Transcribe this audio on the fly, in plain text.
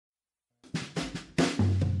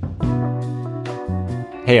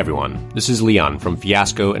Hey everyone, this is Leon from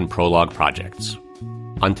Fiasco and Prologue Projects.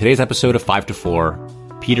 On today's episode of 5 to 4,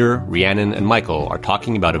 Peter, Rhiannon, and Michael are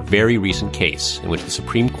talking about a very recent case in which the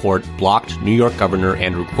Supreme Court blocked New York Governor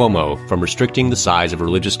Andrew Cuomo from restricting the size of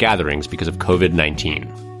religious gatherings because of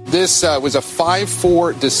COVID-19. This was a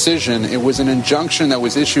 5-4 decision. It was an injunction that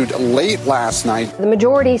was issued late last night. The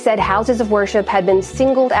majority said houses of worship had been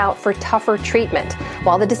singled out for tougher treatment,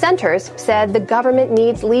 while the dissenters said the government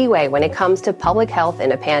needs leeway when it comes to public health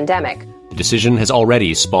in a pandemic. The decision has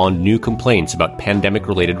already spawned new complaints about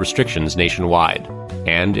pandemic-related restrictions nationwide,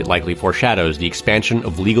 and it likely foreshadows the expansion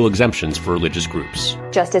of legal exemptions for religious groups.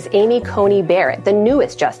 Justice Amy Coney Barrett, the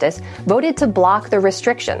newest justice, voted to block the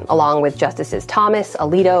restriction, along with Justices Thomas,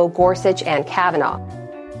 Alito, Gorsuch, and Kavanaugh.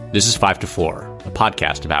 This is 5 to 4, a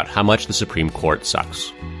podcast about how much the Supreme Court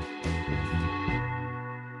sucks.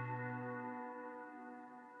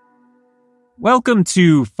 Welcome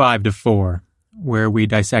to 5 to 4. Where we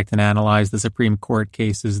dissect and analyze the Supreme Court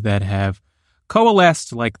cases that have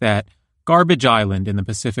coalesced like that garbage island in the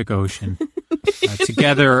Pacific Ocean,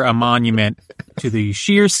 together a monument to the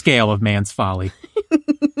sheer scale of man's folly.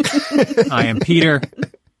 I am Peter.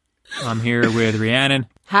 I'm here with Rhiannon.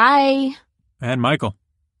 Hi. And Michael.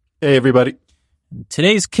 Hey, everybody.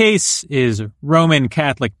 Today's case is Roman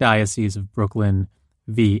Catholic Diocese of Brooklyn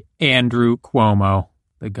v. Andrew Cuomo,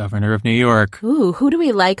 the governor of New York. Ooh, who do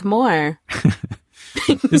we like more?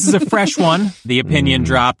 This is a fresh one. The opinion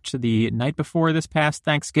dropped the night before this past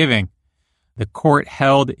Thanksgiving. The court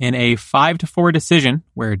held in a 5-4 decision,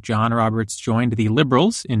 where John Roberts joined the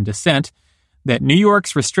liberals in dissent, that New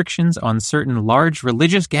York's restrictions on certain large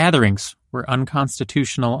religious gatherings were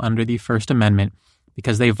unconstitutional under the First Amendment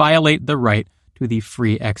because they violate the right to the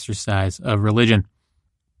free exercise of religion.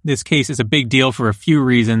 This case is a big deal for a few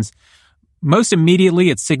reasons. Most immediately,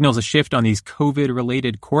 it signals a shift on these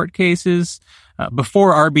COVID-related court cases.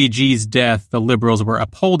 Before RBG's death, the liberals were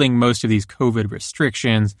upholding most of these COVID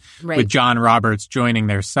restrictions, with John Roberts joining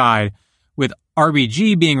their side. With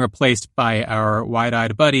RBG being replaced by our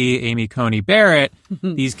wide-eyed buddy, Amy Coney Barrett,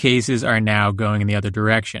 these cases are now going in the other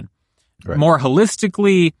direction. Right. More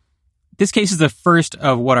holistically, this case is the first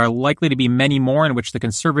of what are likely to be many more in which the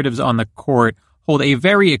conservatives on the court hold a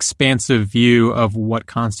very expansive view of what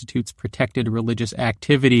constitutes protected religious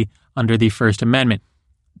activity under the First Amendment.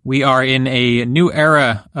 We are in a new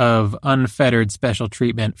era of unfettered special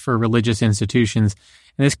treatment for religious institutions,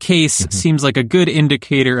 and this case seems like a good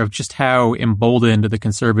indicator of just how emboldened the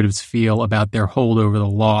conservatives feel about their hold over the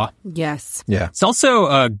law. Yes. Yeah. It's also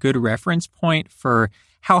a good reference point for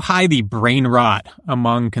how high the brain rot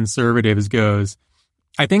among conservatives goes.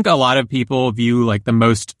 I think a lot of people view like the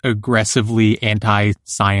most aggressively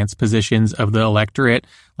anti-science positions of the electorate,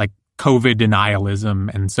 like COVID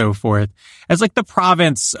denialism and so forth, as like the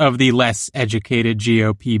province of the less educated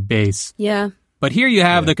GOP base. Yeah. But here you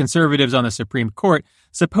have the conservatives on the Supreme Court,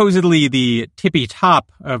 supposedly the tippy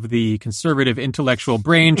top of the conservative intellectual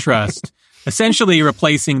brain trust, essentially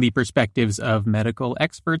replacing the perspectives of medical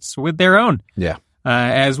experts with their own. Yeah.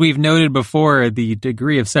 As we've noted before, the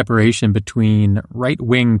degree of separation between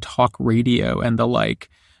right-wing talk radio and the like,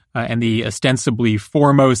 and the ostensibly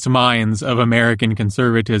foremost minds of American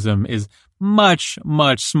conservatism is much,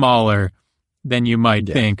 much smaller than you might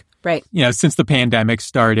think. Right. You know, since the pandemic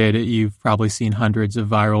started, you've probably seen hundreds of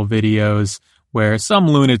viral videos where some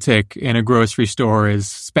lunatic in a grocery store is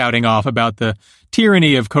spouting off about the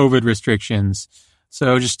tyranny of COVID restrictions.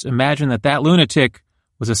 So just imagine that lunatic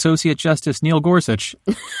was Associate Justice Neil Gorsuch,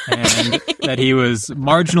 and that he was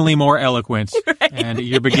marginally more eloquent, and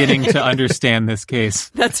you're beginning to understand this case.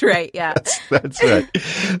 That's right, yeah. That's right.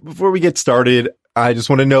 Before we get started, I just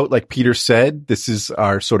want to note, like Peter said, this is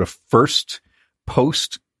our sort of first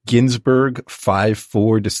post-Ginsburg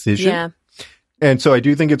 5-4 decision. Yeah. And so I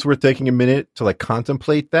do think it's worth taking a minute to like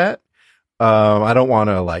contemplate that. I don't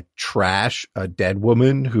want to like trash a dead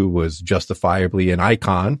woman who was justifiably an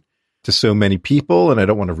icon to so many people, and I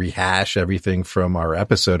don't want to rehash everything from our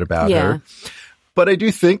episode about her. But I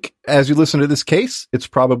do think, as you listen to this case, it's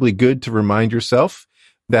probably good to remind yourself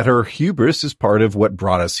that her hubris is part of what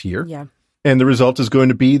brought us here. Yeah. And the result is going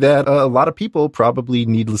to be that a lot of people probably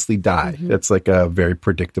needlessly die. That's like a very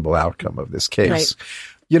predictable outcome of this case. Right.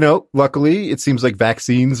 You know, luckily, it seems like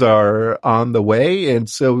vaccines are on the way, and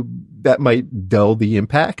so that might dull the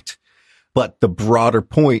impact. But the broader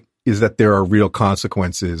point is that there are real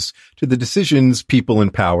consequences to the decisions people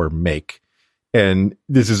in power make. And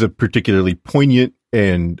this is a particularly poignant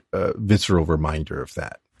and visceral reminder of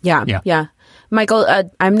that. Yeah. Michael,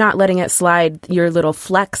 I'm not letting it slide your little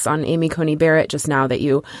flex on Amy Coney Barrett just now that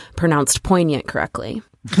you pronounced poignant correctly.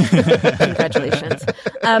 Congratulations.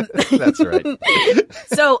 That's right.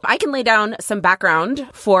 So I can lay down some background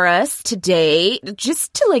for us today,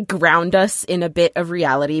 just to like ground us in a bit of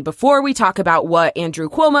reality before we talk about what Andrew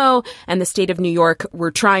Cuomo and the state of New York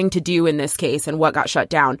were trying to do in this case and what got shut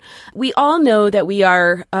down. We all know that we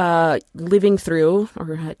are living through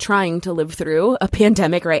or trying to live through a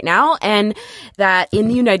pandemic right now, and that in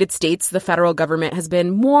the United States, the federal government has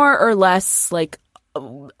been more or less like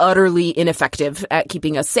utterly ineffective at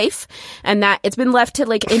keeping us safe, and that it's been left to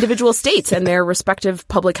like individual states and their respective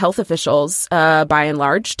public health officials, by and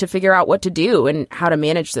large, to figure out what to do and how to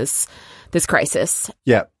manage this crisis.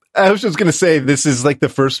 Yeah. I was just going to say, this is like the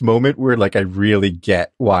first moment where like I really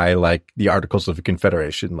get why like the Articles of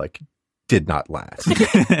Confederation like did not last.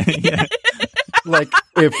 Yeah. Like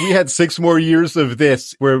if we had 6 more years of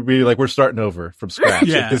this where we're starting over from scratch.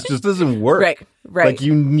 Yeah. Like, this just doesn't work. Right. Like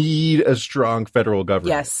you need a strong federal government.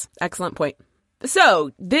 Yes. Excellent point.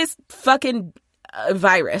 So this fucking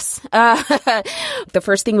virus. The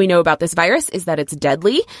first thing we know about this virus is that it's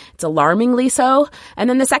deadly. It's alarmingly so. And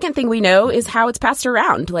then the second thing we know is how it's passed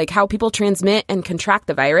around, like how people transmit and contract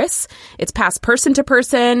the virus. It's passed person to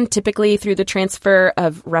person, typically through the transfer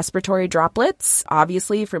of respiratory droplets,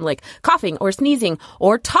 obviously from like coughing or sneezing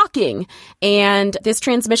or talking. And this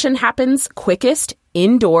transmission happens quickest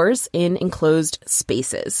indoors in enclosed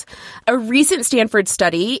spaces. A recent Stanford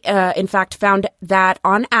study, in fact, found that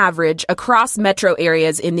on average across metro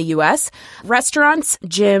areas in the U.S., restaurants,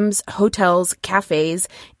 gyms, hotels, cafes,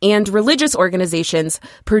 and religious organizations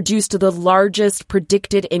produced the largest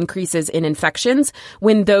predicted increases in infections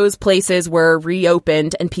when those places were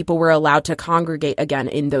reopened and people were allowed to congregate again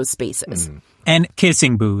in those spaces. And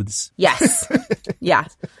kissing booths. Yes. Yeah.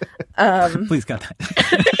 Please got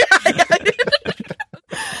that.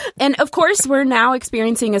 And of course, we're now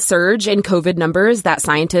experiencing a surge in COVID numbers that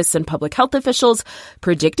scientists and public health officials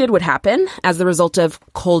predicted would happen as the result of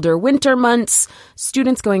colder winter months,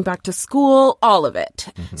 students going back to school, all of it.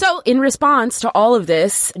 Mm-hmm. So in response to all of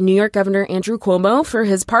this, New York Governor Andrew Cuomo, for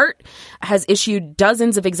his part, has issued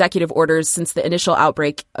dozens of executive orders since the initial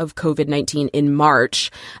outbreak of COVID-19 in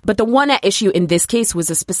March. But the one at issue in this case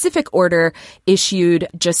was a specific order issued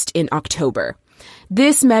just in October.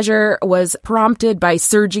 This measure was prompted by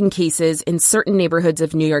surging cases in certain neighborhoods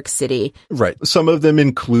of New York City. Right. Some of them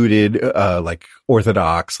included like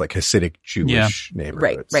Orthodox, like Hasidic Jewish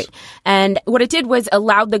neighborhoods. Right. And what it did was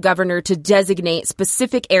allowed the governor to designate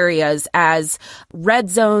specific areas as red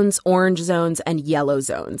zones, orange zones, and yellow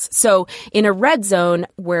zones. So in a red zone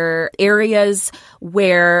were areas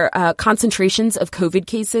where concentrations of COVID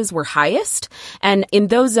cases were highest. And in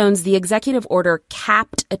those zones, the executive order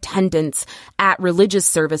capped attendance at religious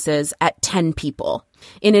services at 10 people.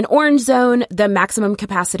 In an orange zone, the maximum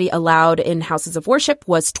capacity allowed in houses of worship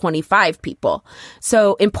was 25 people.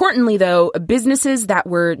 So importantly, though, businesses that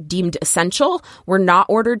were deemed essential were not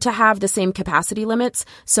ordered to have the same capacity limits.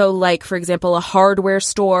 So like, for example, a hardware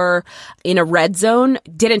store in a red zone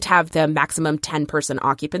didn't have the maximum 10-person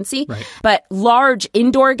occupancy. Right. But large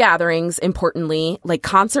indoor gatherings, importantly, like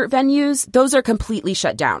concert venues, those are completely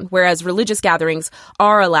shut down, whereas religious gatherings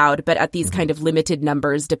are allowed, but at these kind of limited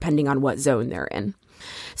numbers depending on what zone they're in.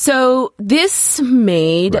 So this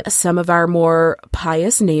made some of our more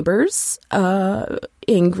pious neighbors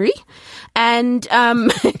angry. And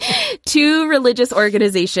 2 religious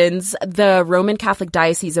organizations, the Roman Catholic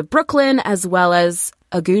Diocese of Brooklyn, as well as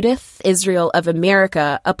Agudath Israel of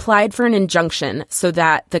America, applied for an injunction so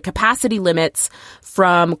that the capacity limits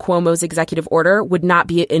from Cuomo's executive order would not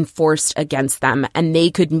be enforced against them, and they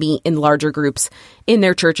could meet in larger groups in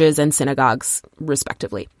their churches and synagogues,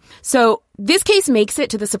 respectively. So this case makes it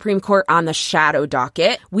to the Supreme Court on the shadow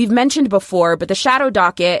docket. We've mentioned before, but the shadow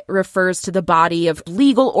docket refers to the body of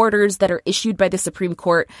legal orders that are issued by the Supreme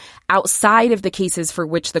Court outside of the cases for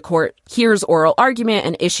which the court hears oral argument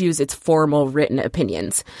and issues its formal written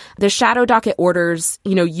opinions. The shadow docket orders,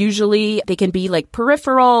 usually they can be like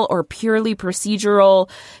peripheral or purely procedural,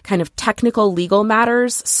 kind of technical legal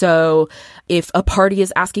matters. So if a party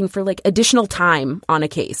is asking for like additional time on a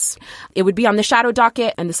case, it would be on the shadow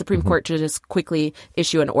docket and the Supreme Court to just quickly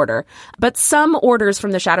issue an order. But some orders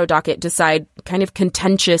from the shadow docket decide kind of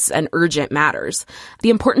contentious and urgent matters. The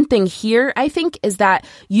important thing here, I think, is that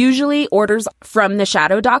usually orders from the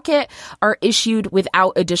shadow docket are issued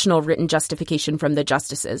without additional written justification from the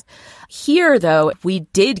justices. Here, though, we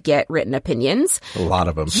did get written opinions. A lot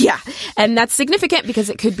of them. Yeah. And that's significant because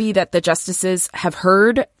it could be that the justices have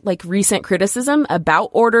heard like recent criticism about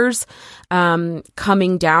orders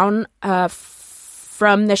coming down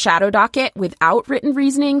from the shadow docket without written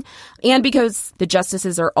reasoning, and because the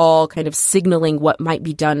justices are all kind of signaling what might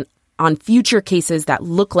be done on future cases that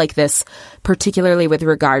look like this, particularly with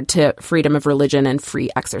regard to freedom of religion and free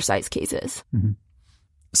exercise cases. Mm-hmm.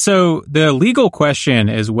 So the legal question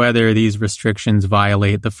is whether these restrictions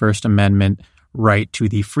violate the First Amendment right to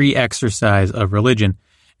the free exercise of religion.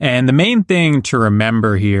 And the main thing to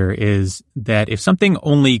remember here is that if something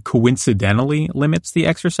only coincidentally limits the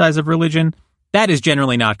exercise of religion, that is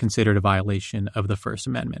generally not considered a violation of the First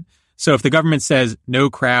Amendment. So if the government says no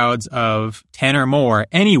crowds of 10 or more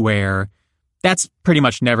anywhere, that's pretty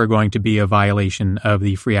much never going to be a violation of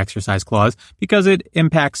the free exercise clause because it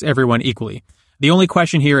impacts everyone equally. The only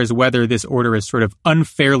question here is whether this order is sort of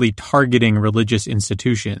unfairly targeting religious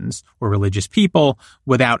institutions or religious people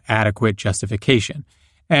without adequate justification.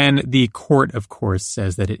 And the court, of course,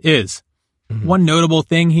 says that it is. Mm-hmm. One notable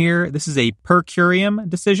thing here, this is a per curiam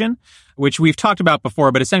decision, which we've talked about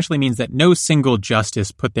before, but essentially means that no single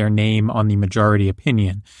justice put their name on the majority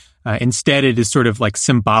opinion. Instead, it is sort of like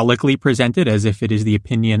symbolically presented as if it is the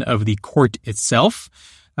opinion of the court itself.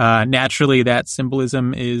 Naturally, that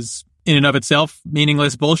symbolism is in and of itself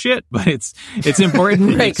meaningless bullshit, but it's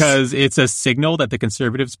important right. because it's a signal that the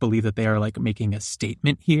conservatives believe that they are like making a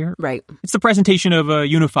statement here. Right. It's the presentation of a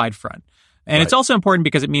unified front. And right. It's also important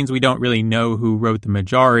because it means we don't really know who wrote the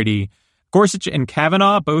majority. Gorsuch and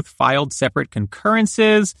Kavanaugh both filed separate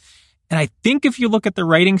concurrences. And I think if you look at the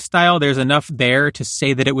writing style, there's enough there to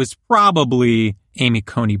say that it was probably Amy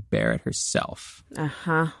Coney Barrett herself.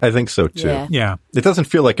 Uh-huh. I think so, too. Yeah. It doesn't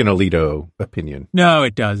feel like an Alito opinion. No,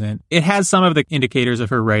 it doesn't. It has some of the indicators of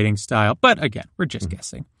her writing style, but again, we're just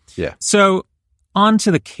guessing. Yeah. So on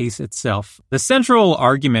to the case itself. The central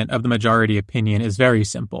argument of the majority opinion is very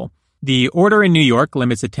simple. The order in New York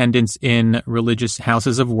limits attendance in religious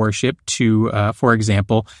houses of worship to, for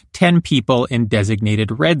example, 10 people in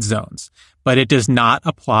designated red zones, but it does not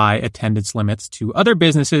apply attendance limits to other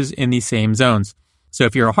businesses in the same zones. So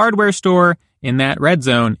if you're a hardware store in that red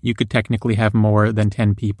zone, you could technically have more than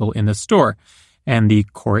 10 people in the store. And the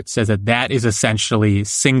court says that that is essentially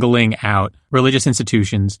singling out religious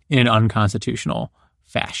institutions in an unconstitutional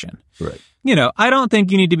fashion. Right. You know, I don't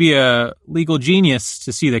think you need to be a legal genius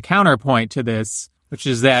to see the counterpoint to this, which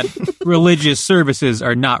is that religious services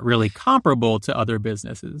are not really comparable to other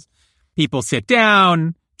businesses. People sit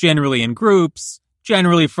down, generally in groups,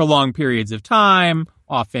 generally for long periods of time,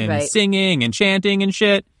 often right. singing and chanting and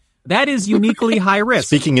shit. That is uniquely high risk.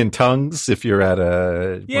 Speaking in tongues if you're at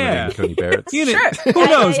one of Coney Barrett's. You know, sure. Who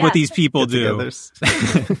knows what these people do?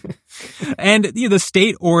 And the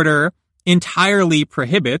state order entirely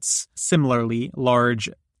prohibits, similarly, large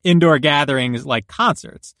indoor gatherings like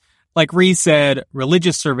concerts. Like Rhee said,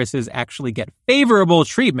 religious services actually get favorable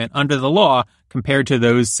treatment under the law compared to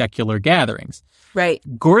those secular gatherings. Right.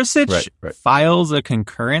 Gorsuch files a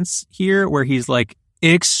concurrence here where he's like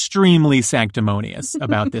extremely sanctimonious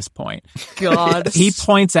about this point. God. He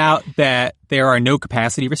points out that there are no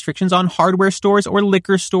capacity restrictions on hardware stores or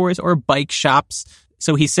liquor stores or bike shops.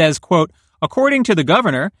 So he says, quote, according to the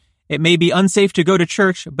governor, it may be unsafe to go to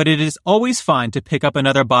church, but it is always fine to pick up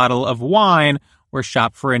another bottle of wine or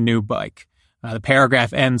shop for a new bike. The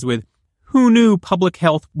paragraph ends with, who knew public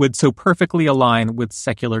health would so perfectly align with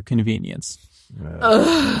secular convenience?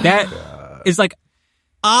 That is like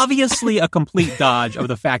obviously a complete dodge of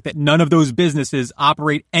the fact that none of those businesses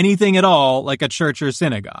operate anything at all like a church or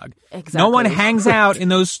synagogue. Exactly. No one hangs out in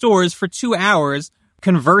those stores for 2 hours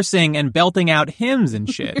conversing and belting out hymns and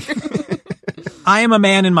shit. I am a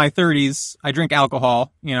man in my 30s. I drink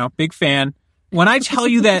alcohol, big fan. When I tell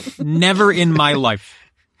you that never in my life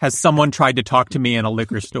has someone tried to talk to me in a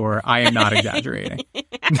liquor store, I am not exaggerating.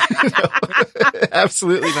 No,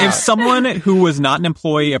 absolutely not. If someone who was not an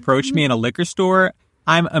employee approached me in a liquor store,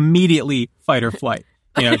 I'm immediately fight or flight.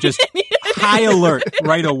 Just high alert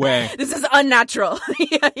right away. This is unnatural.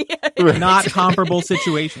 Not comparable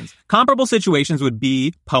situations. Comparable situations would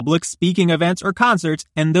be public speaking events or concerts,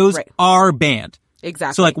 and those are banned.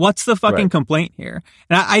 Exactly. So, what's the fucking complaint here?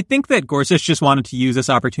 And I think that Gorsuch just wanted to use this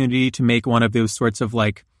opportunity to make one of those sorts of,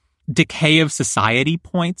 decay of society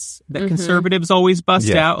points that conservatives always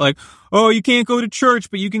bust out. Like, oh, you can't go to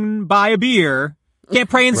church, but you can buy a beer. Can't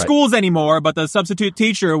pray in schools anymore, but the substitute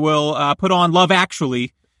teacher will put on Love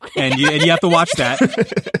Actually, and you have to watch that.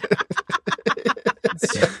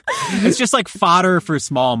 It's just like fodder for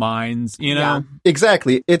small minds, Yeah.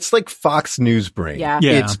 Exactly. It's like Fox News brain. Yeah.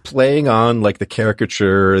 It's playing on the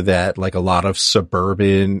caricature that a lot of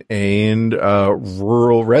suburban and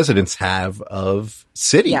rural residents have of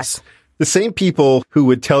cities. Yes. The same people who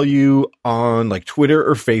would tell you on Twitter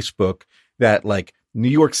or Facebook that New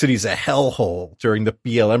York City's a hellhole during the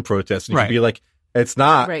BLM protests. And you could be like, it's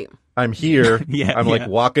not. Right. I'm here. I'm like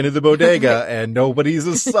walking to the bodega and nobody's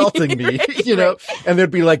assaulting me, you know? And they'd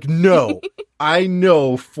be like, no, I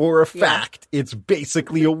know for a fact it's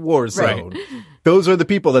basically a war zone. Those are the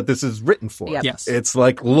people that this is written for. Yes. It's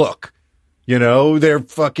like, look, you know, they're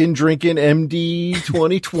fucking drinking MD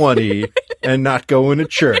 2020 and not going to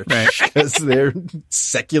church because they're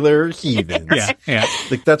secular heathens.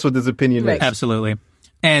 Like, that's what this opinion is. Absolutely.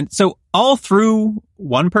 And so all through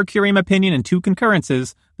one per curiam opinion and two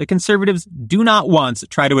concurrences, the conservatives do not once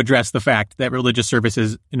try to address the fact that religious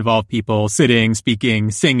services involve people sitting,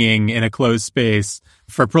 speaking, singing in a closed space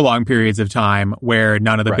for prolonged periods of time where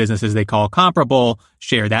none of the businesses they call comparable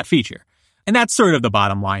share that feature. And that's sort of the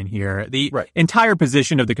bottom line here. The entire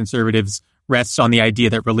position of the conservatives rests on the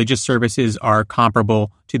idea that religious services are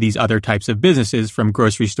comparable to these other types of businesses, from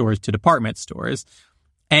grocery stores to department stores.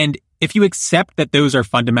 And if you accept that those are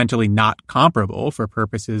fundamentally not comparable for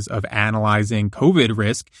purposes of analyzing COVID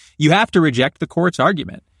risk, you have to reject the court's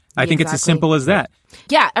argument. I think it's as simple as that.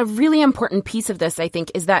 Yeah, a really important piece of this, I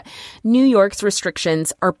think, is that New York's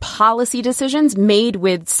restrictions are policy decisions made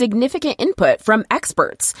with significant input from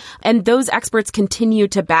experts, and those experts continue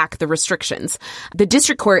to back the restrictions. The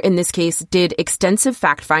district court in this case did extensive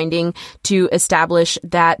fact-finding to establish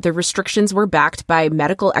that the restrictions were backed by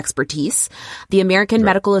medical expertise. The American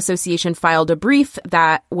Medical Association filed a brief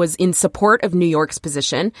that was in support of New York's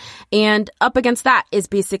position, and up against that is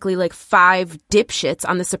basically like 5 dipshits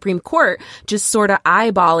on the Supreme Court just sort of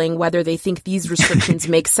eyeballing whether they think these restrictions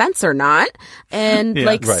make sense or not. And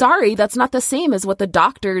sorry, that's not the same as what the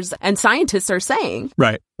doctors and scientists are saying.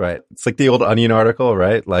 Right. It's like the old Onion article,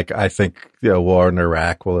 right? Like, I think the war in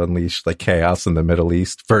Iraq will unleash like chaos in the Middle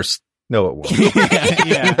East. First, no, it won't.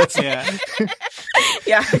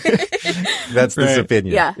 That's this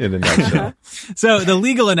opinion in a nutshell. So the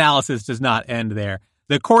legal analysis does not end there.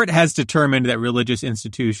 The court has determined that religious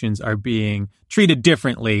institutions are being treated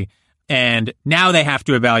differently, and now they have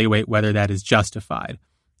to evaluate whether that is justified.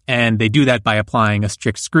 And they do that by applying a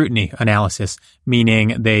strict scrutiny analysis,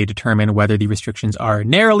 meaning they determine whether the restrictions are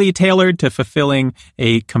narrowly tailored to fulfilling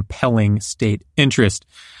a compelling state interest.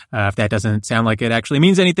 If that doesn't sound like it actually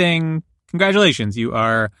means anything, congratulations. You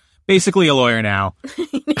are basically a lawyer now.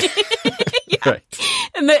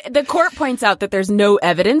 And the court points out that there's no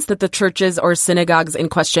evidence that the churches or synagogues in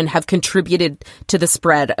question have contributed to the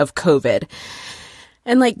spread of COVID.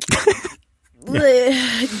 And like,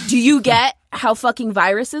 do you get how fucking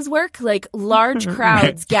viruses work? Like, large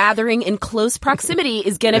crowds gathering in close proximity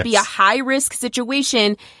is going to be a high risk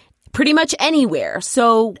situation pretty much anywhere.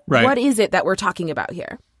 So what is it that we're talking about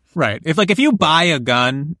here? Right. If you buy a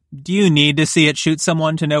gun, do you need to see it shoot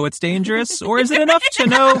someone to know it's dangerous? Or is it enough to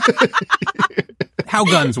know how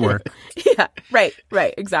guns work? Yeah, right,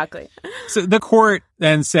 exactly. So the court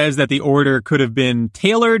then says that the order could have been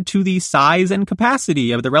tailored to the size and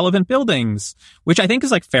capacity of the relevant buildings, which I think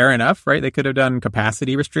is like fair enough, right? They could have done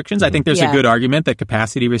capacity restrictions. I think there's a good argument that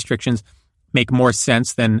capacity restrictions make more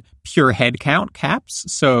sense than pure head count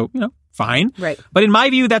caps. So, fine. Right. But in my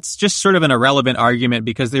view, that's just sort of an irrelevant argument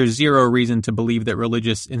because there's zero reason to believe that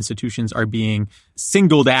religious institutions are being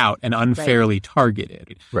singled out and unfairly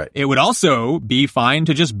targeted. Right. It would also be fine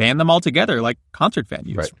to just ban them altogether, like concert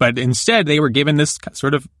venues. Right. But instead, they were given this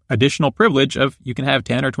sort of additional privilege of you can have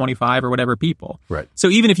 10 or 25 or whatever people. Right. So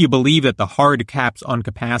even if you believe that the hard caps on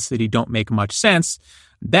capacity don't make much sense,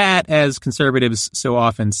 that, as conservatives so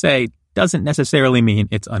often say, doesn't necessarily mean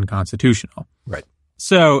it's unconstitutional. Right.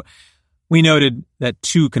 So we noted that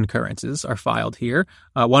 2 concurrences are filed here,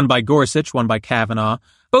 one by Gorsuch, one by Kavanaugh,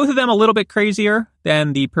 both of them a little bit crazier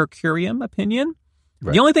than the per curiam opinion.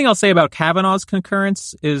 Right. The only thing I'll say about Kavanaugh's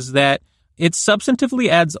concurrence is that it substantively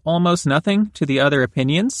adds almost nothing to the other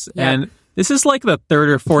opinions. Yeah. And this is like the 3rd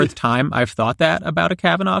or 4th time I've thought that about a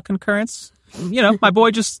Kavanaugh concurrence. My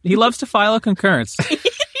boy he loves to file a concurrence.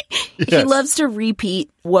 He loves to repeat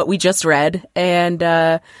what we just read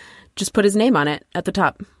and just put his name on it at the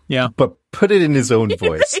top. Yeah. But put it in his own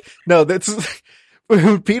voice. No,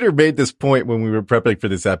 when Peter made this point when we were prepping for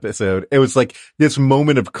this episode, it was like this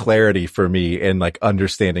moment of clarity for me in like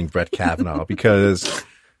understanding Brett Kavanaugh because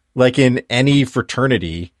like in any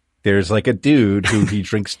fraternity, there's like a dude who he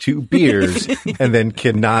drinks 2 beers and then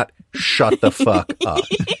cannot shut the fuck up.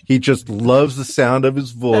 He just loves the sound of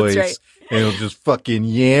his voice and he'll just fucking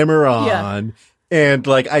yammer on. Yeah. And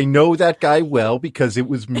like, I know that guy well because it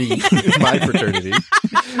was me in my fraternity.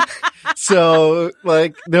 So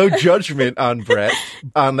like, no judgment on Brett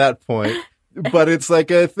on that point. But it's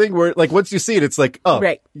like a thing where like, once you see it, it's like, oh,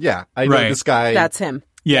 yeah, I know this guy. That's him.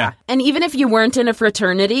 Yeah. And even if you weren't in a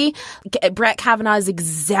fraternity, Brett Kavanaugh is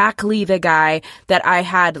exactly the guy that I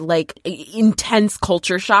had like intense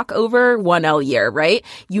culture shock over 1L year, right?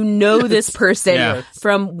 You know this person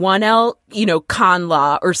from 1L, con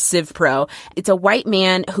law or Civ Pro. It's a white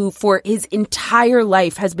man who for his entire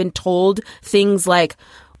life has been told things like,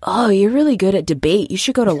 oh, you're really good at debate. You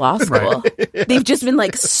should go to law school. Right. They've just been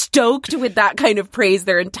like stoked with that kind of praise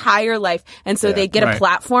their entire life. And so they get a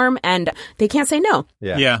platform and they can't say no.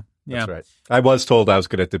 Yeah. That's right. I was told I was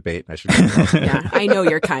good at debate. And I should. Yeah, I know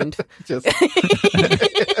you're kind.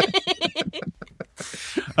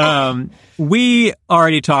 We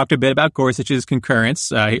already talked a bit about Gorsuch's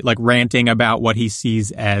concurrence, like ranting about what he sees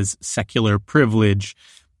as secular privilege.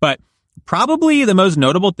 But probably the most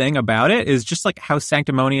notable thing about it is just like how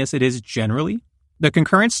sanctimonious it is generally. The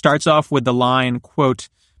concurrence starts off with the line, quote,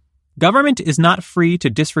 "Government is not free to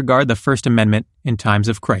disregard the First Amendment in times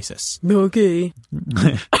of crisis." Okay.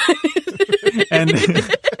 and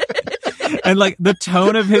like the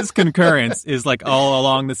tone of his concurrence is like all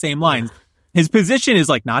along the same lines. His position is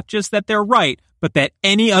like not just that they're right, but that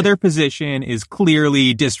any other position is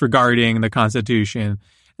clearly disregarding the Constitution.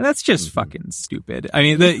 And that's just fucking stupid. I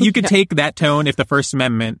mean, you could take that tone if the First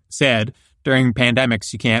Amendment said during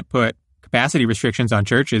pandemics you can't put capacity restrictions on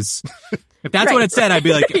churches. If that's what it said, I'd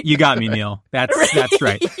be like, you got me, Neil. That's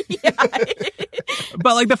right.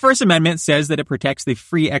 But like the First Amendment says that it protects the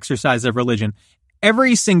free exercise of religion.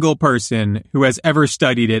 Every single person who has ever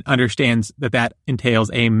studied it understands that that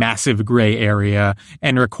entails a massive gray area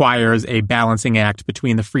and requires a balancing act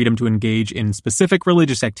between the freedom to engage in specific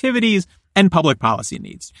religious activities and public policy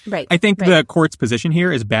needs. Right. I think the court's position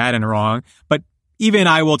here is bad and wrong, but even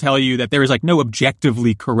I will tell you that there is like no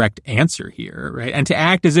objectively correct answer here, right? And to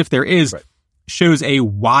act as if there is shows a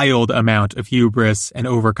wild amount of hubris and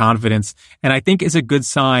overconfidence, and I think is a good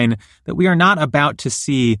sign that we are not about to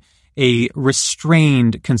see a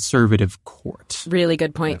restrained conservative court. Really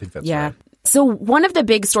good point. I think that's right. So one of the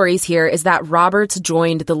big stories here is that Roberts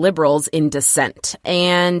joined the liberals in dissent.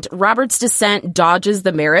 And Roberts' dissent dodges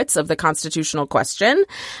the merits of the constitutional question.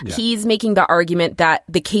 Yeah. He's making the argument that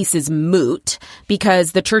the case is moot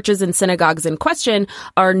because the churches and synagogues in question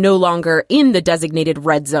are no longer in the designated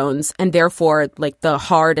red zones, and therefore, like the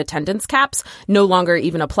hard attendance caps no longer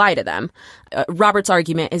even apply to them. Roberts'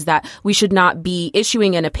 argument is that we should not be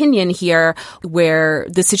issuing an opinion here where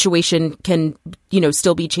the situation can,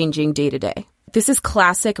 still be changing day to day. This is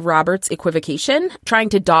classic Roberts equivocation, trying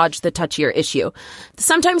to dodge the touchier issue.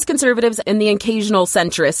 Sometimes conservatives and the occasional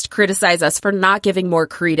centrist criticize us for not giving more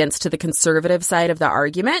credence to the conservative side of the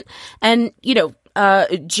argument. And,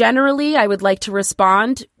 generally, I would like to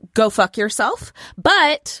respond, go fuck yourself.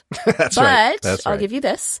 But, That's right. I'll give you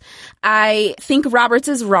this. I think Roberts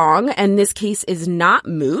is wrong, and this case is not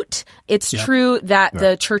moot. It's true that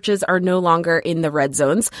the churches are no longer in the red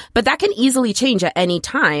zones, but that can easily change at any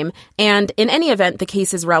time. And in any event, the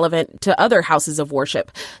case is relevant to other houses of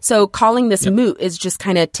worship. So calling this moot is just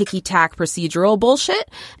kind of ticky-tack procedural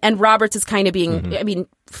bullshit. And Roberts is kind of being,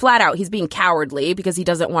 flat out, he's being cowardly because he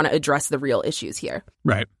doesn't want to address the real issues here.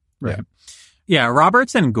 Right. Yeah,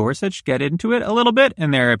 Roberts and Gorsuch get into it a little bit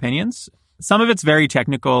in their opinions. Some of it's very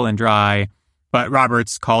technical and dry, but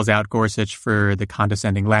Roberts calls out Gorsuch for the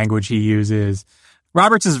condescending language he uses.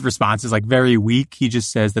 Roberts' response is like very weak. He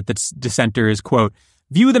just says that the dissenters, quote,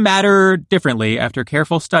 view the matter differently after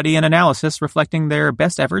careful study and analysis reflecting their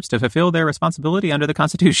best efforts to fulfill their responsibility under the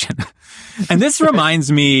Constitution. And this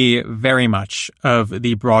reminds me very much of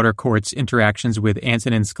the broader court's interactions with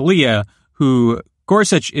Antonin Scalia, who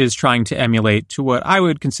Gorsuch is trying to emulate to what I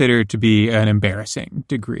would consider to be an embarrassing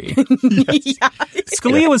degree.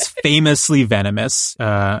 Scalia was famously venomous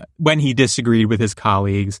when he disagreed with his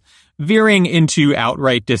colleagues, veering into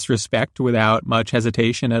outright disrespect without much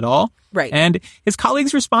hesitation at all. Right. And his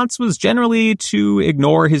colleagues' response was generally to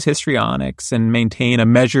ignore his histrionics and maintain a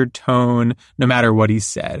measured tone no matter what he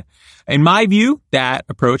said. In my view, that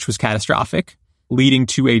approach was catastrophic, leading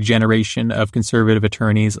to a generation of conservative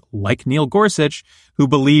attorneys like Neil Gorsuch who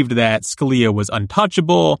believed that Scalia was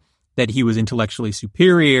untouchable, that he was intellectually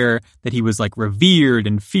superior, that he was like revered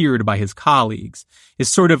and feared by his colleagues. His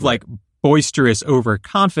sort of like boisterous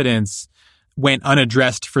overconfidence went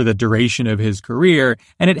unaddressed for the duration of his career,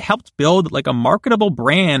 and it helped build like a marketable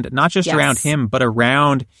brand, not just around him, but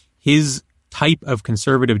around his type of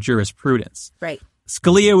conservative jurisprudence. Right.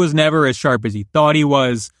 Scalia was never as sharp as he thought he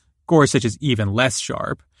was. Gorsuch is even less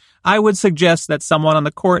sharp. I would suggest that someone on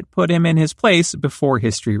the court put him in his place before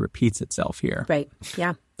history repeats itself here. Right.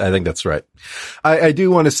 Yeah. I think that's right. I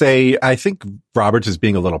do want to say, I think Roberts is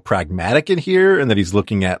being a little pragmatic in here, and that he's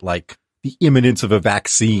looking at like the imminence of a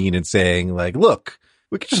vaccine and saying like, look,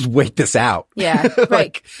 we could just wait this out. Yeah,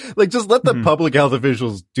 right. like just let the public health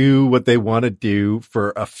officials do what they want to do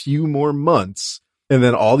for a few more months, and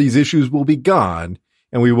then all these issues will be gone,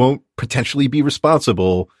 and we won't potentially be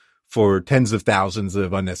responsible for tens of thousands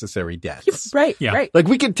of unnecessary deaths. Right, right. Like,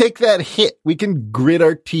 we can take that hit. We can grit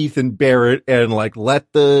our teeth and bear it and, like,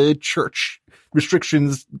 let the church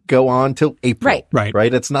restrictions go on till April.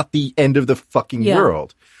 Right. It's not the end of the fucking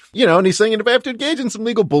world. You know, and he's saying, if I have to engage in some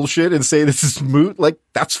legal bullshit and say this is moot, like,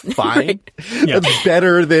 that's fine. That's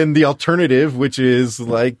better than the alternative, which is,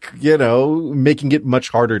 like, you know, making it much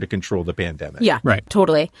harder to control the pandemic. Yeah,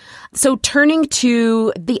 totally. So turning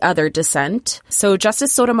to the other dissent. So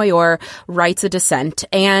Justice Sotomayor writes a dissent,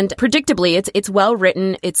 and predictably, it's well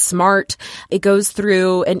written, it's smart, it goes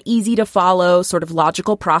through an easy to follow sort of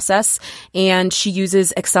logical process, and she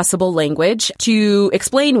uses accessible language to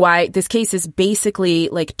explain why this case is basically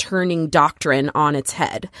like turning doctrine on its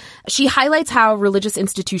head. She highlights how religious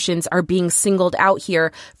institutions are being singled out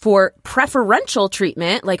here for preferential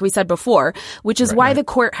treatment, like we said before, which is why the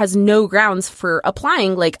court has no grounds for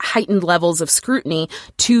applying like heightened levels of scrutiny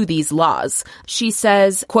to these laws. She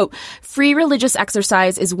says, quote, "Free religious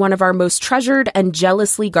exercise is one of our most treasured and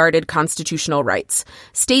jealously guarded constitutional rights.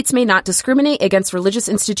 States may not discriminate against religious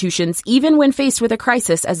institutions even when faced with a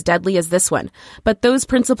crisis as deadly as this one. But those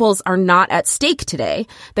principles are not at stake today.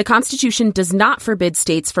 The Constitution does not forbid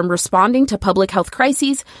states from responding to public health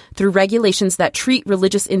crises through regulations that treat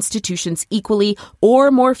religious institutions equally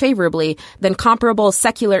or more favorably than comparable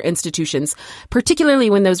secular institutions, particularly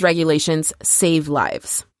when those regulations save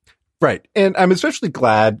lives." Right. And I'm especially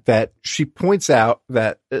glad that she points out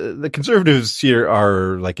that the conservatives here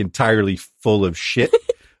are like entirely full of shit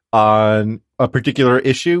on a particular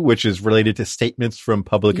issue, which is related to statements from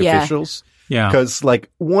public officials. Yeah. Because, like,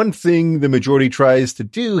 one thing the majority tries to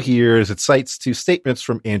do here is it cites two statements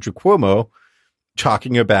from Andrew Cuomo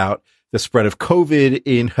talking about the spread of COVID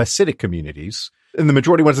in Hasidic communities. And the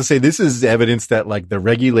majority wants to say this is evidence that, like, the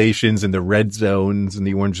regulations in the red zones and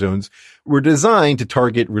the orange zones were designed to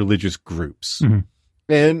target religious groups.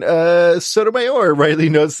 And Sotomayor rightly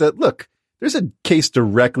notes that, look, there's a case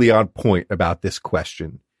directly on point about this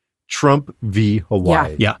question. Trump v.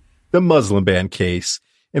 Hawaii. The Muslim ban case,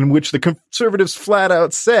 in which the conservatives flat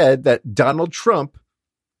out said that Donald Trump,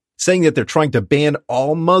 saying that they're trying to ban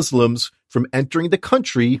all Muslims from entering the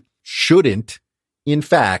country, shouldn't, in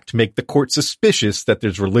fact, make the court suspicious that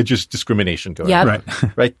there's religious discrimination going on.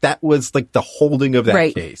 Right. That was like the holding of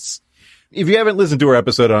that case. If you haven't listened to our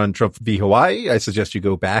episode on Trump v. Hawaii, I suggest you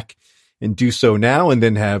go back and do so now and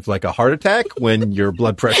then have like a heart attack when your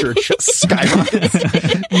blood pressure just skyrockets,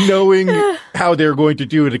 knowing how they're going to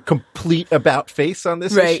do a complete about face on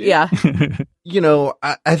this issue. You know,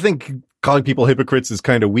 I think calling people hypocrites is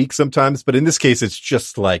kind of weak sometimes, but in this case, it's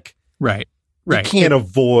just like, you can't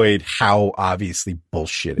avoid how obviously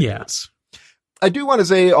bullshit it is. I do want to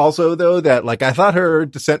say also, though, that like I thought her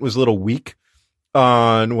dissent was a little weak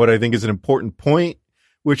on what I think is an important point,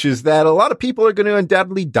 which is that a lot of people are going to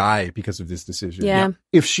undoubtedly die because of this decision.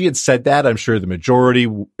 If she had said that, I'm sure the majority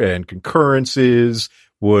and concurrences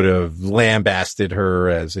would have lambasted her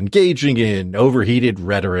as engaging in overheated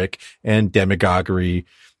rhetoric and demagoguery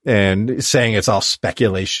and saying it's all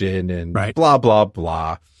speculation and blah, blah,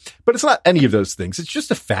 blah. But it's not any of those things. It's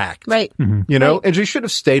just a fact. You know, and she should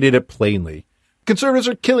have stated it plainly. Conservatives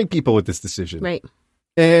are killing people with this decision.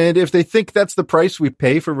 And if they think that's the price we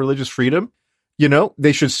pay for religious freedom, you know,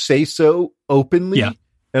 they should say so openly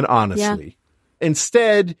and honestly.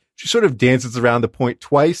 Instead, she sort of dances around the point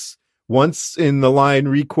twice. Once in the line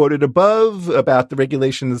re-quoted above about the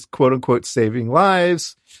regulations, quote unquote, saving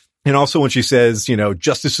lives. And also when she says, you know,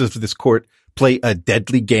 justices of this court play a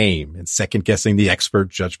deadly game and second guessing the expert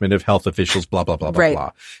judgment of health officials, blah, blah, blah, blah,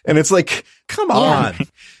 blah. And it's like, come on.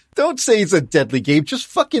 Don't say it's a deadly game. Just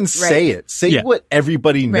fucking say it. Say what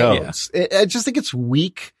everybody knows. I just think it's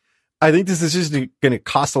weak. I think this is just going to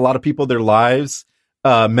cost a lot of people their lives,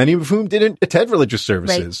 many of whom didn't attend religious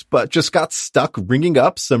services, but just got stuck ringing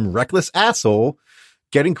up some reckless asshole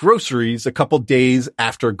getting groceries a couple days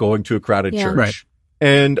after going to a crowded church.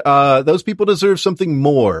 And those people deserve something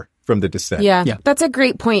more from the dissent. That's a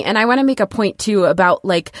great point. And I want to make a point, too, about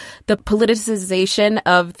like the politicization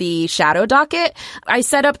of the shadow docket. I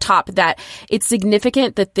said up top that it's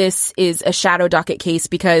significant that this is a shadow docket case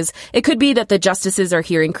because it could be that the justices are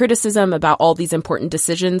hearing criticism about all these important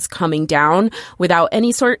decisions coming down without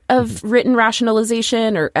any sort of written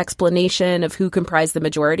rationalization or explanation of who comprised the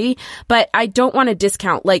majority. But I don't want to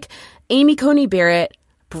discount like Amy Coney Barrett,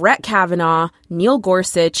 Brett Kavanaugh, Neil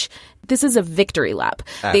Gorsuch, This is a victory lap.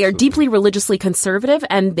 Absolutely. They are deeply religiously conservative,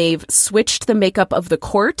 and they've switched the makeup of the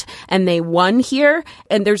court, and they won here.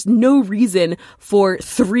 And there's no reason for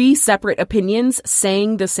 3 separate opinions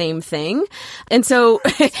saying the same thing. And so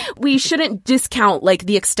we shouldn't discount like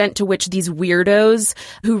the extent to which these weirdos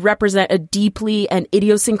who represent a deeply and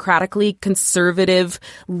idiosyncratically conservative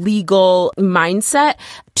legal mindset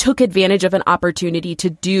took advantage of an opportunity to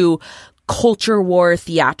do culture war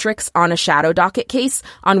theatrics on a shadow docket case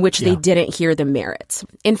on which they didn't hear the merits.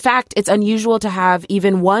 In fact, it's unusual to have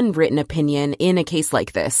even one written opinion in a case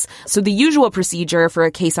like this. So the usual procedure for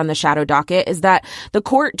a case on the shadow docket is that the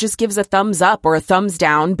court just gives a thumbs up or a thumbs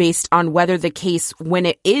down based on whether the case, when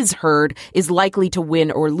it is heard, is likely to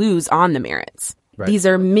win or lose on the merits. Right. These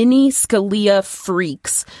are mini Scalia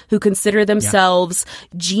freaks who consider themselves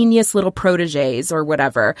genius little proteges or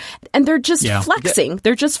whatever. And they're just flexing.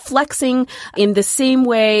 They're just flexing in the same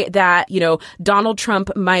way that, you know, Donald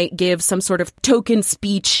Trump might give some sort of token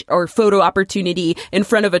speech or photo opportunity in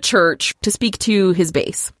front of a church to speak to his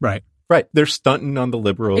base. Right. Right. They're stunting on the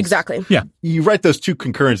liberals. Exactly. Yeah. You write those 2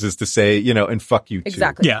 concurrences to say, you know, and fuck you too.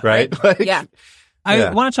 Exactly. Yeah. Right? Like, yeah.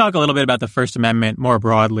 I want to talk a little bit about the First Amendment more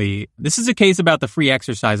broadly. This is a case about the free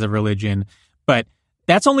exercise of religion, but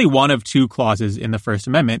that's only one of 2 clauses in the First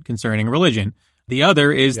Amendment concerning religion. The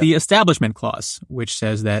other is the Establishment Clause, which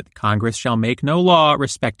says that Congress shall make no law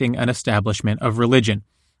respecting an establishment of religion.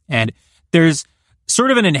 And there's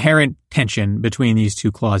sort of an inherent tension between these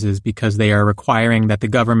 2 clauses because they are requiring that the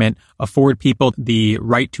government afford people the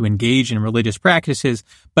right to engage in religious practices,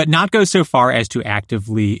 but not go so far as to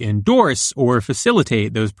actively endorse or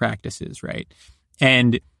facilitate those practices, right?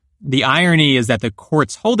 And the irony is that the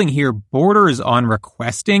court's holding here borders on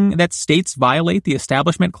requesting that states violate the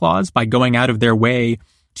Establishment Clause by going out of their way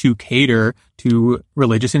to cater to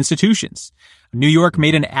religious institutions. New York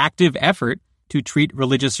made an active effort to treat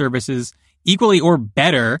religious services equally or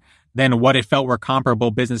better than what it felt were comparable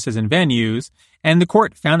businesses and venues, and the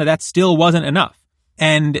court found that that still wasn't enough.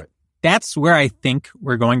 And that's where I think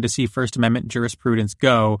we're going to see First Amendment jurisprudence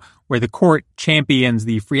go, where the court champions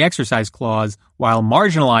the Free Exercise Clause while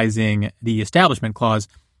marginalizing the Establishment Clause,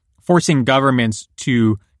 forcing governments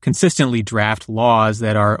to consistently draft laws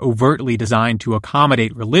that are overtly designed to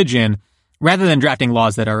accommodate religion, rather than drafting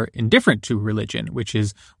laws that are indifferent to religion, which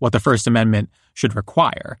is what the First Amendment should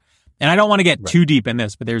require. And I don't want to get too deep in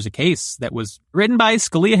this, but there's a case that was written by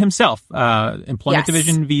Scalia himself, Employment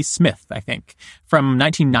Division v. Smith, I think, from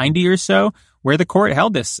 1990 or so, where the court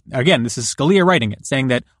held this. Again, this is Scalia writing it, saying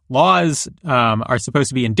that laws are supposed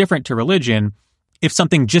to be indifferent to religion. If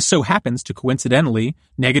something just so happens to coincidentally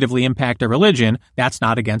negatively impact a religion, that's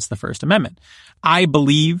not against the First Amendment. I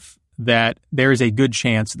believe that there is a good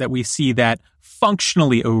chance that we see that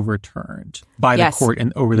functionally overturned by the court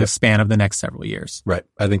over the span of the next several years. Right.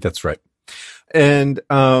 I think that's right. And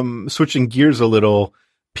switching gears a little,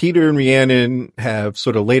 Peter and Rhiannon have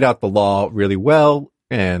sort of laid out the law really well,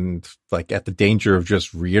 and like at the danger of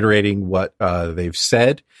just reiterating what they've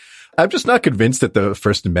said. I'm just not convinced that the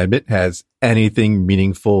First Amendment has anything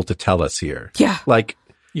meaningful to tell us here. Yeah. Like,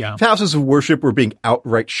 houses of worship were being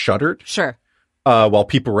outright shuttered. Sure. While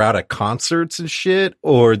people were out at concerts and shit,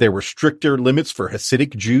 or there were stricter limits for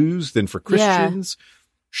Hasidic Jews than for Christians. Yeah.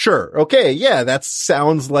 Sure. Okay. Yeah. That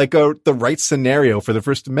sounds like the right scenario for the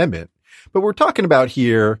First Amendment. But what we're talking about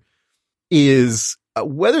here is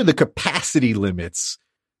whether the capacity limits,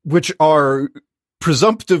 which are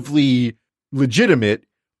presumptively legitimate,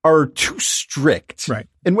 are too strict. Right.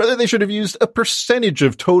 And whether they should have used a percentage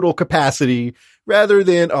of total capacity rather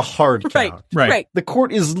than a hard count. Right. The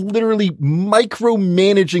court is literally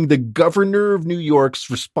micromanaging the governor of New York's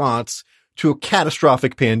response to a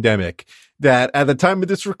catastrophic pandemic that at the time of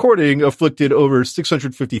this recording afflicted over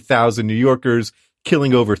 650,000 New Yorkers,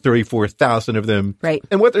 killing over 34,000 of them. Right.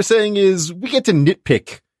 And what they're saying is we get to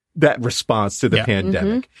nitpick that response to the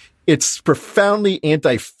pandemic. Mm-hmm. It's profoundly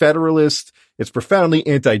anti-federalist. It's profoundly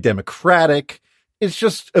anti-democratic. It's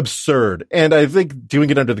just absurd. And I think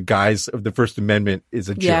doing it under the guise of the First Amendment is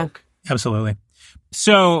a joke. Absolutely.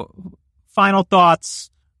 So, final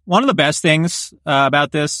thoughts. One of the best things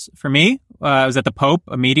about this for me was that the Pope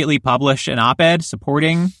immediately published an op-ed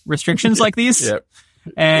supporting restrictions like these. Yep.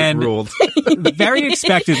 And very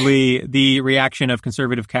expectedly, the reaction of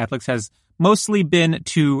conservative Catholics has mostly been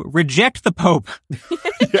to reject the Pope.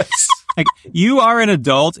 Yes. Like, you are an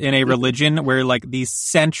adult in a religion where, like, the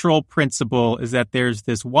central principle is that there's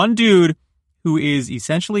this one dude who is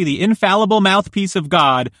essentially the infallible mouthpiece of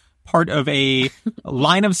God, part of a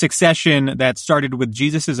line of succession that started with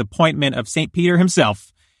Jesus' appointment of St. Peter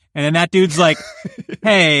himself. And then that dude's like,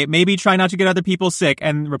 hey, maybe try not to get other people sick.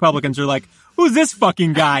 And Republicans are like, who's this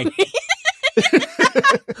fucking guy?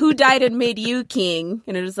 Who died and made you king?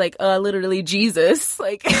 And it was like, literally Jesus.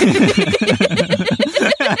 Like,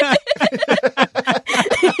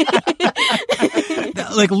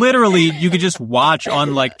 like literally, you could just watch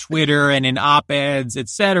on like Twitter and in op-eds,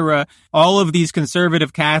 etc. all of these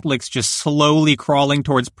conservative Catholics just slowly crawling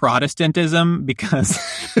towards Protestantism because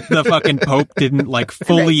the fucking Pope didn't like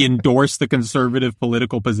fully endorse the conservative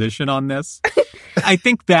political position on this. I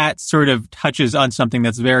think that sort of touches on something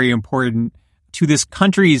that's very important to this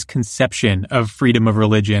country's conception of freedom of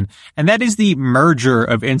religion, and that is the merger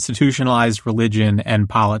of institutionalized religion and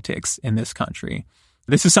politics in this country.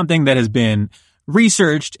 This is something that has been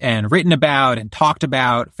researched and written about and talked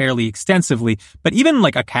about fairly extensively, but even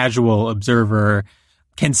like a casual observer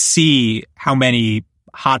can see how many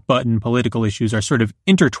hot button political issues are sort of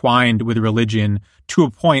intertwined with religion to a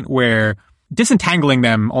point where disentangling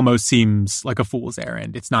them almost seems like a fool's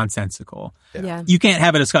errand. It's nonsensical. Yeah. You can't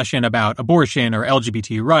have a discussion about abortion or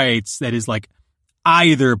LGBT rights that is like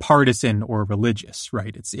either partisan or religious,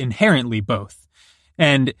 right? It's inherently both.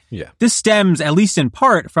 And this stems, at least in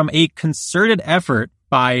part, from a concerted effort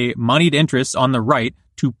by moneyed interests on the right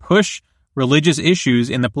to push religious issues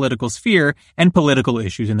in the political sphere and political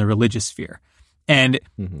issues in the religious sphere. And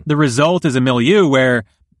the result is a milieu where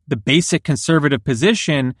the basic conservative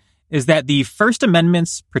position is that the First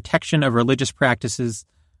Amendment's protection of religious practices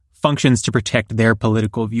functions to protect their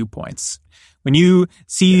political viewpoints. When you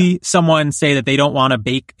see someone say that they don't want to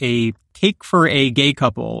bake a cake for a gay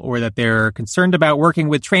couple, or that they're concerned about working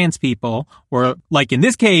with trans people, or like in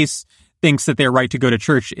this case, thinks that their right to go to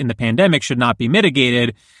church in the pandemic should not be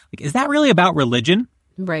mitigated, like, is that really about religion?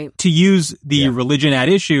 Right. To use the religion at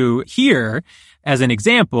issue here as an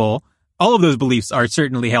example, all of those beliefs are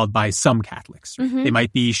certainly held by some Catholics. They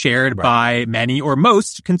might be shared by many or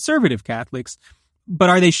most conservative Catholics,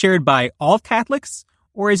 but are they shared by all Catholics?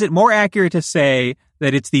 Or is it more accurate to say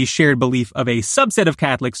that it's the shared belief of a subset of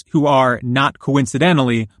Catholics who are not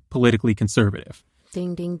coincidentally politically conservative?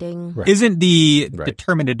 Ding, ding, ding. Right. Isn't the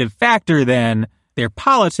determinative factor then their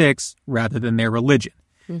politics rather than their religion?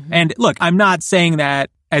 And look, I'm not saying that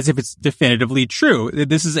as if it's definitively true.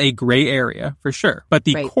 This is a gray area for sure. But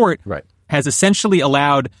the court has essentially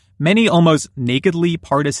allowed many almost nakedly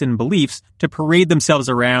partisan beliefs to parade themselves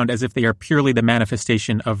around as if they are purely the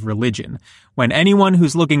manifestation of religion, when anyone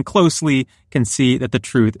who's looking closely can see that the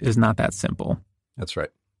truth is not that simple. That's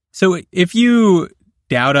right. So if you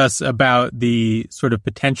doubt us about the sort of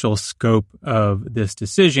potential scope of this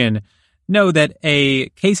decision, know that a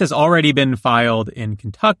case has already been filed in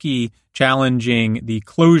Kentucky challenging the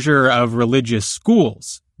closure of religious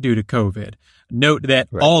schools due to COVID. Note that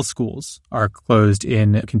all schools are closed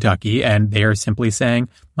in Kentucky, and they are simply saying,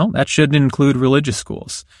 well, that shouldn't include religious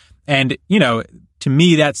schools. And, you know, to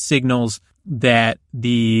me, that signals that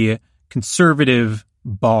the conservative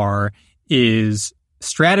bar is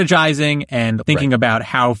strategizing and thinking about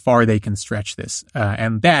how far they can stretch this.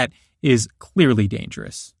 And that is clearly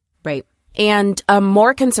dangerous. Right. And a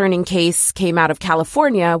more concerning case came out of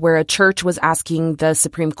California, where a church was asking the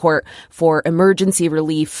Supreme Court for emergency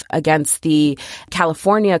relief against the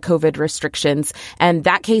California COVID restrictions. And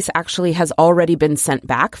that case actually has already been sent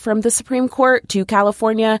back from the Supreme Court to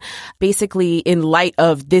California, basically in light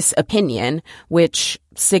of this opinion, which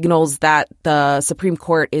signals that the Supreme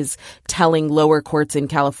Court is telling lower courts in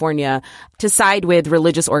California to side with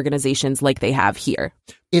religious organizations like they have here.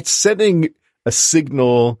 It's sending a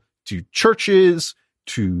signal to churches,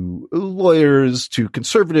 to lawyers, to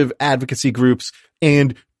conservative advocacy groups,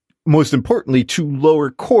 and most importantly, to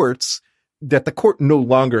lower courts, that the court no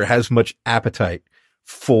longer has much appetite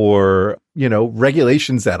for, you know,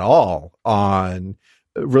 regulations at all on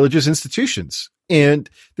religious institutions. And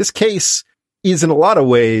this case is in a lot of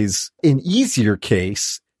ways an easier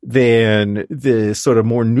case than the sort of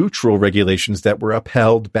more neutral regulations that were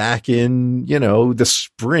upheld back in, you know, the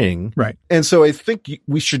spring. Right. And so I think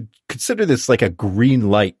we should consider this like a green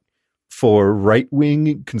light for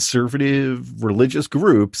right-wing conservative religious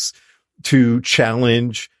groups to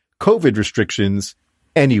challenge COVID restrictions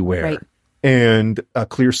anywhere. Right. And a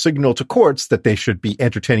clear signal to courts that they should be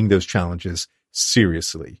entertaining those challenges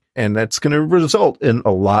seriously. And that's going to result in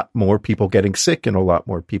a lot more people getting sick and a lot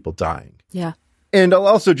more people dying. Yeah. And I'll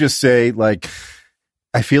also just say, like,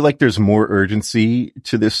 I feel like there's more urgency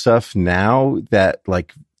to this stuff now that,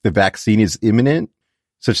 like, the vaccine is imminent,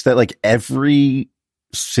 such that, like, every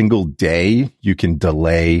single day you can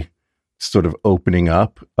delay sort of opening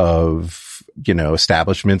up of, you know,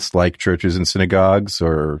 establishments like churches and synagogues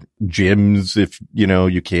or gyms if, you know,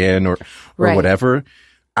 you can or whatever.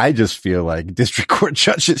 I just feel like district court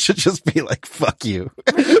judges should just be like, fuck you.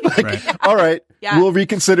 All right, we'll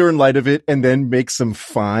reconsider in light of it and then make some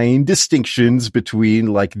fine distinctions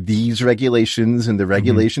between like these regulations and the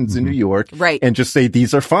regulations in New York. Right. And just say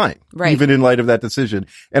these are fine. Right. Even in light of that decision.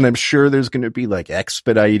 And I'm sure there's going to be like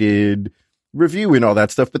expedited review and all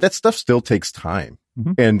that stuff, but that stuff still takes time.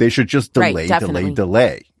 And they should just delay.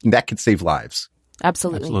 And that could save lives.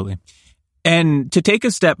 Absolutely. And to take a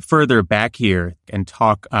step further back here and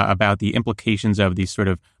talk about the implications of these sort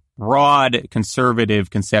of broad conservative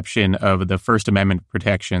conception of the First Amendment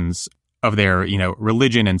protections of their,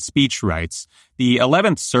 religion and speech rights, the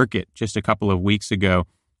 11th Circuit just a couple of weeks ago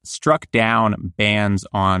struck down bans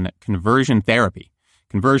on conversion therapy.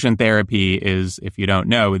 Conversion therapy is, if you don't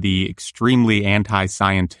know, the extremely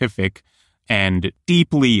anti-scientific and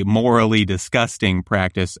deeply morally disgusting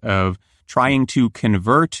practice of trying to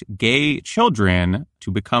convert gay children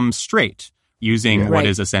to become straight using what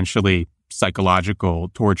is essentially psychological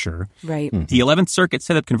torture. Right. The 11th Circuit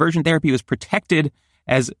said that conversion therapy was protected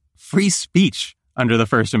as free speech under the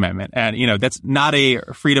First Amendment. And, that's not a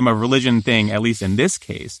freedom of religion thing, at least in this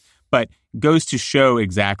case, but goes to show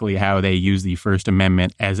exactly how they use the First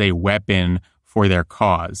Amendment as a weapon for their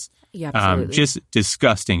cause. Yeah, absolutely. Just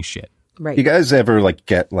disgusting shit. Right. You guys ever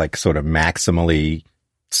get sort of maximally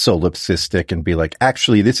solipsistic and be like,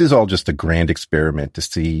 actually, this is all just a grand experiment to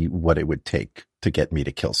see what it would take to get me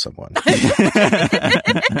to kill someone?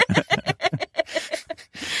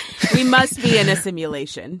 We must be in a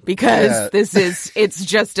simulation because it's a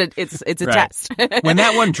test. When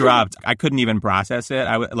that one dropped, I couldn't even process it.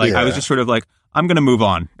 I was just sort of like, I'm going to move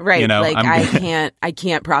on. Right. I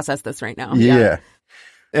can't process this right now. Yeah.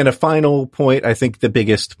 And a final point, I think the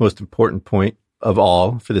biggest, most important point of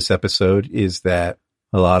all for this episode is that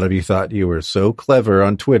a lot of you thought you were so clever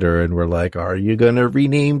on Twitter and were like, are you going to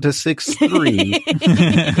rename to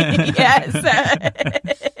 6-3?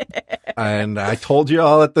 Yes. And I told you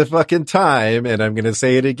all at the fucking time, and I'm going to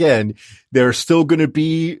say it again, there are still going to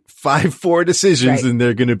be 5-4 decisions and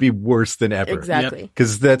they're going to be worse than ever. Exactly.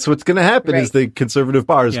 Because that's what's going to happen is the conservative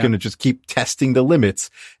bar is going to just keep testing the limits,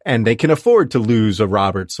 and they can afford to lose a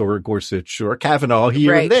Roberts or a Gorsuch or a Kavanaugh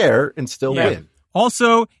here and there and still win.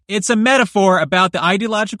 Also, it's a metaphor about the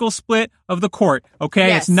ideological split of the court, okay?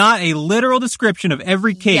 Yes. It's not a literal description of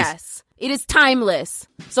every case. Yes. It is timeless.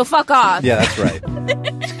 So fuck off. Yeah, that's right.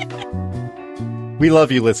 We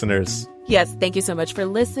love you, listeners. Yes, thank you so much for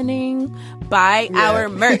listening. Buy our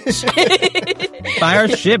merch. Buy our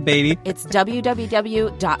shit, baby. It's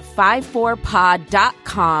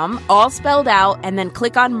www.54pod.com, all spelled out, and then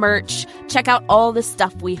click on merch. Check out all the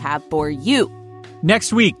stuff we have for you.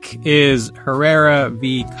 Next week is Herrera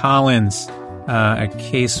v. Collins, a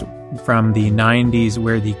case from the 90s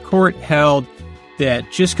where the court held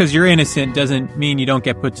that just because you're innocent doesn't mean you don't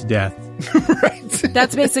get put to death. Right.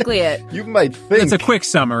 That's basically it. You might think. It's a quick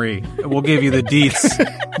summary. We'll give you the deets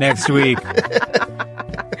next week.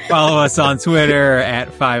 Follow us on Twitter at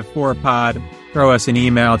 54pod. Throw us an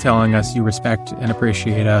email telling us you respect and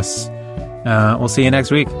appreciate us. We'll see you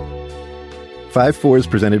next week. 5-4 is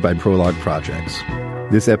presented by Prologue Projects.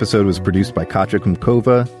 This episode was produced by Katja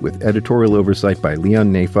Kumkova with editorial oversight by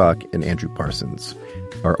Leon Nafok and Andrew Parsons.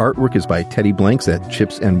 Our artwork is by Teddy Blanks at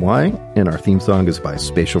Chips NY, and our theme song is by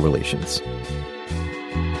Spatial Relations.